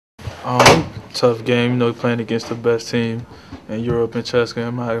Tough game. You know, playing against the best team in Europe in CSKA,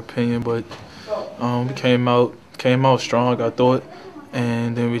 in my opinion. But we came out strong, I thought,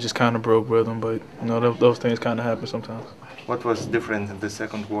 and then we just kind of broke rhythm. But you know, those things kind of happen sometimes. What was different in the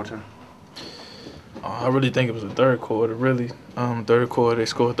second quarter? I really think it was the third quarter. Really, third quarter they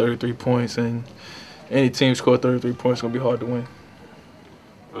scored 33 points, and any team score 33 points is gonna be hard to win.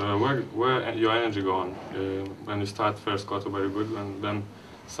 Where your energy gone when you start first quarter very good and then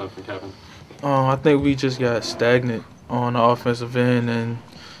something happened? I think we just got stagnant on the offensive end,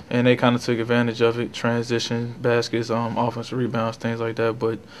 and they kind of took advantage of it, transition baskets, offensive rebounds, things like that.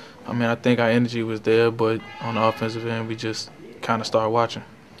 But I mean, I think our energy was there, but on the offensive end, we just kind of started watching.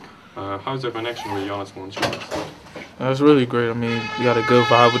 How's your connection with Jonas Valanciunas? That's really great. I mean, we got a good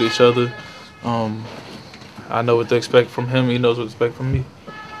vibe with each other. I know what to expect from him. He knows what to expect from me.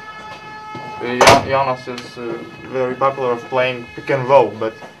 Jonas is very popular of playing pick and roll,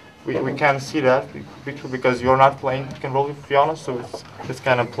 but we can't see that because you're not playing pick and roll with Jonas. So it's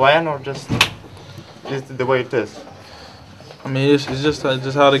kind of plan or just the way it is. I mean, it's just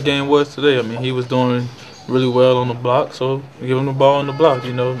how the game was today. I mean, he was doing really well on the block, so we give him the ball on the block.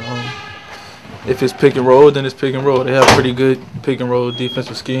 You know, if it's pick and roll, then it's pick and roll. They have pretty good pick and roll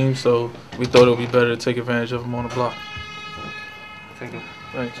defensive schemes, so we thought it would be better to take advantage of him on the block. Thank you.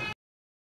 Thanks.